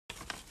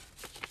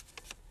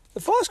The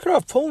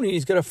Foxcroft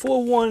Ponies got a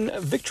 4-1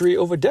 victory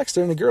over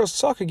Dexter in the girls'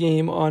 soccer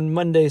game on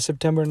Monday,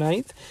 September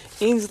 9th.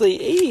 Ainsley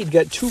Aid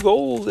got 2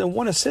 goals and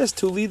 1 assist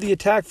to lead the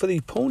attack for the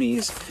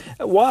Ponies,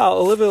 while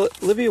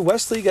Olivia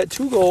Wesley got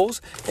 2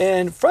 goals,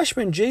 and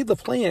freshman Jade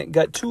LaPlante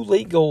got 2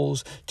 late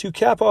goals to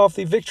cap off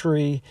the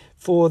victory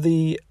for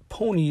the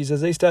Ponies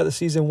as they start the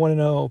season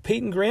 1-0.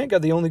 Peyton Grant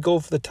got the only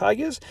goal for the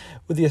Tigers,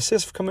 with the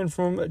assist coming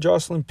from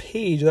Jocelyn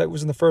Page. That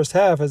was in the first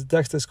half as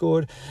Dexter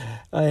scored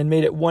and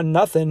made it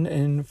 1-0,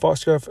 and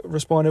Foxcroft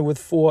responded with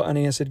 4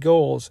 unanswered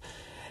goals.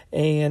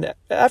 And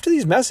after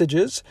these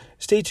messages,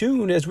 stay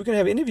tuned as we're going to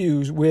have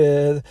interviews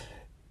with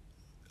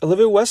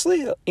Olivia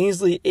Wesley,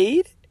 Ainsley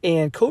Aid,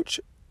 and Coach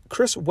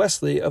Chris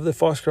Wesley of the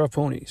Foxcroft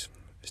Ponies.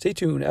 Stay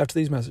tuned after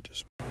these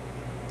messages.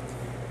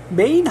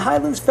 Maine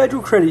Highlands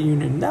Federal Credit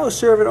Union, now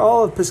serving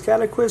all of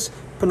Piscataquis,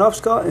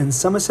 Penobscot, and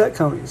Somerset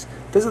counties.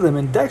 Visit them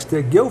in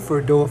Dexter,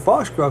 Guilford, Dover,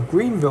 Foxcroft,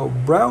 Greenville,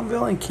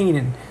 Brownville, and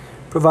Canaan,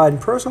 providing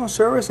personal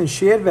service and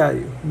shared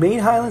value.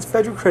 Maine Highlands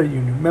Federal Credit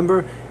Union,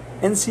 member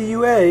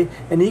NCUA,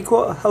 an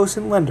equal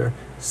housing lender.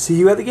 See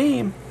you at the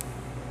game.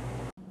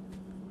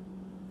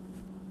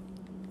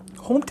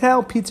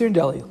 Hometown Pizza and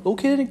Deli,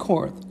 located in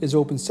Corinth, is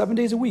open 7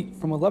 days a week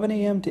from 11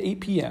 a.m. to 8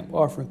 p.m.,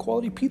 offering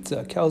quality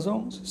pizza,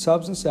 calzones,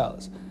 subs, and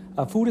salads.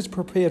 Our food is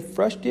prepared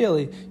fresh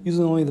daily,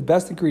 using only the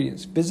best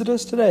ingredients. Visit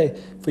us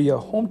today for your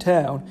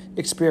hometown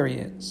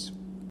experience.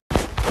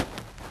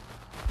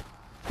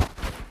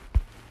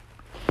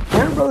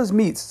 Aaron Brothers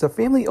Meats is a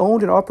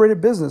family-owned and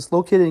operated business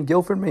located in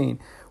Guilford, Maine.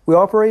 We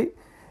operate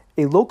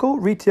a local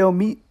retail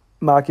meat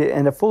market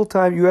and a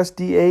full-time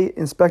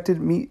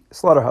USDA-inspected meat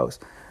slaughterhouse,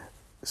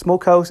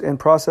 smokehouse, and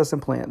processing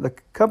plant. The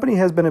company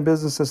has been in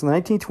business since the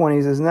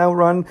 1920s and is now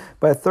run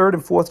by a third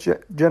and fourth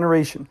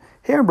generation.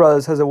 Aaron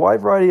Brothers has a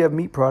wide variety of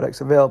meat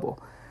products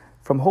available,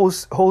 from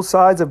whole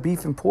sides of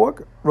beef and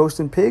pork,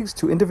 roasted pigs,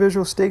 to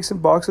individual steaks and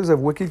boxes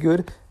of wicked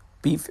good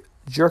beef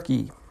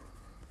jerky.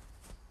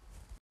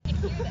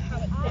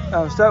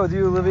 Start with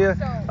you, Olivia.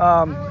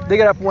 They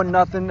got up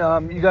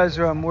 1-0. You guys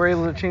were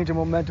able to change the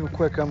momentum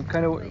quick.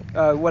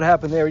 What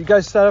happened there? You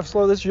guys started off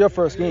slow. This is your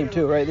first game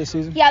too, right? This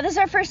season? Yeah, this is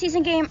our first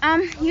season game.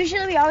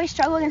 Usually we always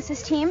struggle against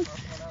this team,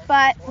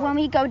 but when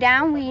we go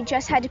down, we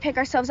just had to pick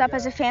ourselves up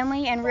as a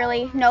family and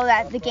really know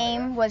that the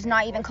game was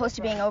not even close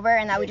to being over,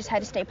 and that we just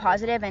had to stay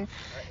positive and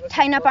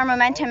tighten up our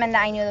momentum, and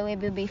that I knew that we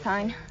would be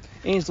fine.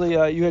 Ainsley,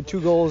 you had 2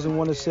 goals and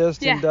 1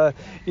 assist, yeah.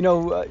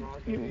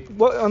 And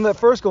what on the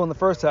first goal in the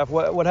first half?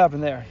 What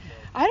happened there?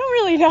 I don't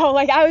really know.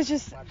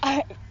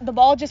 The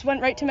ball just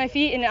went right to my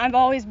feet, and I've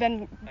always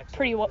been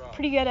pretty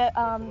good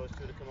at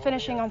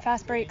finishing on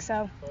fast breaks,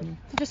 so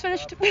just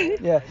finished.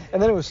 Yeah,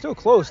 and then it was still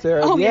close there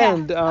at the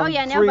end.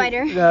 Nail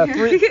biter.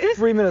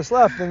 3 minutes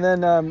left, and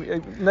then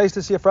nice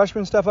to see a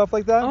freshman step up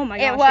like that. Oh my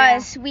gosh. It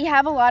was. Yeah. We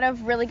have a lot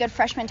of really good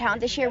freshman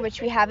talent this year,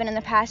 which we haven't in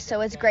the past, so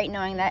it's great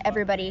knowing that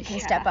everybody can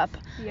step up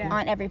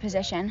on every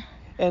position.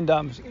 And,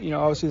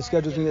 obviously the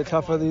schedule's going to get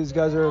tougher. These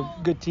guys are a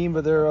good team,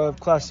 but they're a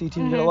Class C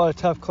team. You get a lot of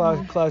tough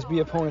Class B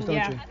opponents,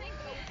 don't you?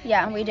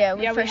 Yeah, we do,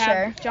 we for have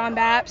sure. John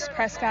Bapps,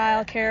 Presque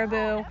Isle,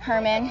 Caribou,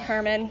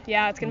 Herman.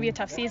 Yeah, it's going to be a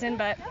tough season,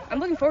 but I'm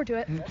looking forward to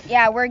it.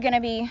 Yeah, we're going to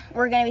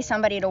be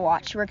somebody to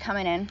watch. We're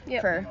coming in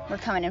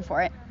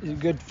for it. It's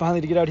good finally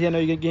to get out here. I know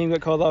your game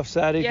got called off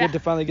Saturday. Yeah. Good to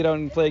finally get out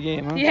and play a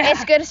game, huh? Yeah.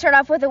 It's good to start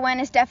off with a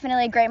win. It's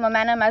definitely a great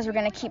momentum as we're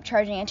going to keep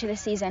charging into the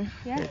season.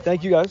 Yeah.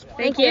 Thank you, guys.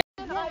 Thank you.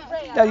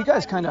 Yeah, you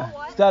guys kind of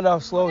started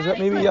off slow. Is that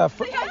maybe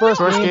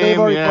first game? They've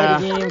already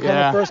played a game. Kind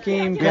of first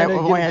game. Yeah, we've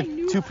only had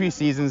 2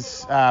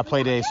 preseasons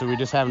play days, so we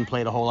just haven't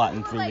played a whole lot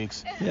in 3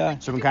 weeks. Yeah.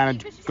 So we're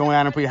kind of going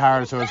at it pretty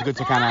hard, so it's good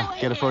to kind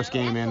of get a first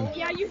game in.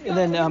 And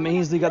then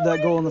Ainsley got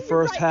that goal in the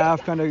first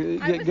half, kind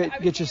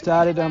of get you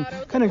started.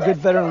 Kind of good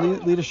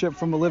veteran leadership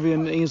from Olivia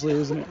and Ainsley,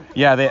 isn't it?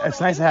 Yeah,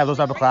 it's nice to have those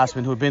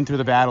upperclassmen who have been through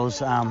the battles.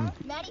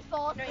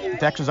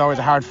 Dexter's always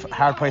a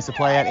hard place to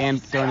play at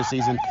and during the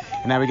season,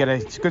 and now we get a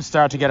good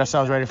start to get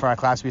ourselves ready for our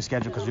Class B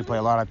schedule because we play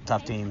a lot of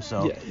tough teams.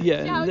 So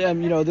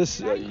and this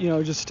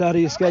just start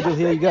of your schedule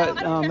here. You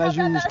got as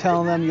you was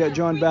telling them, you got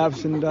John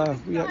Bapps and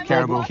we got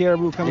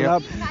Caribou coming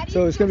up.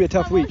 So it's gonna be a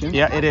tough week.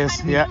 Yeah, it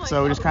is. Yeah,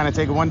 so we just kind of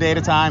take it one day at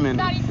a time, and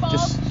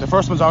just the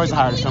first one's always the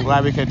hardest. So I'm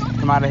glad we could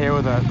come out of here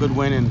with a good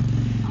win and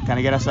kind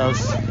of get ourselves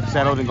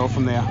settled and go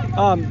from there.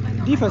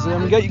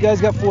 Defensively, you guys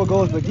got 4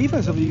 goals, but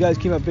defensively, you guys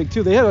came up big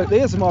too. They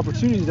had some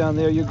opportunities down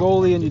there. Your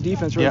goalie and your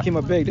defense really came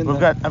up big, didn't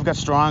they? I've got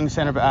strong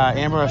center.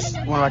 Amber,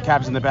 one of our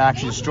captains in the back,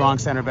 she's a strong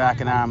center back,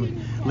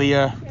 and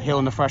Leah Hill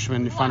and the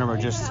freshman in front of her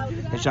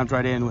they jumped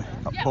right in with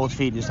both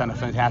feet and just done a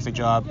fantastic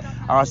job.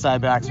 Our outside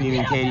backs, Mimi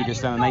and Katie,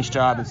 just done a nice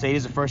job. And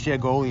Sadie's a first-year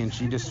goalie, and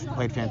she just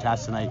played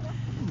fantastic tonight,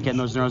 getting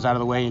those nerves out of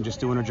the way and just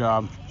doing her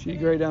job. She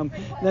great.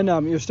 Then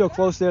you're still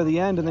close there at the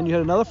end, and then you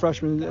had another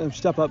freshman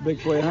step up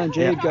big for you, huh?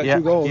 Jade got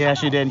 2 goals. Yeah,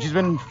 she did. And she's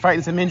been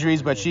fighting some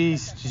injuries, but she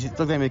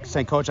looked at me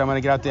saying, "Coach, I'm going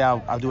to get out there.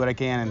 I'll do what I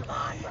can." And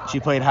she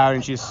played hard,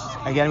 and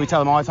we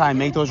tell them all the time,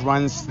 make those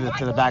runs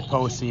to the back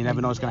post, and you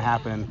never know what's going to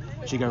happen.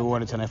 And she got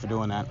rewarded tonight for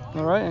doing that.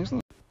 All right,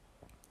 excellent.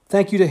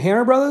 Thank you to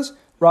Aaron Brothers,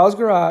 Rouse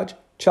Garage,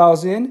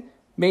 Charles Inn,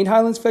 Maine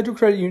Highlands Federal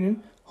Credit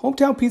Union,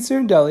 Hometown Pizza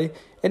and Deli,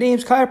 and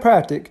Ames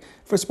Chiropractic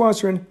for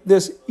sponsoring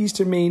this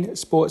Eastern Maine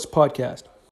Sports Podcast.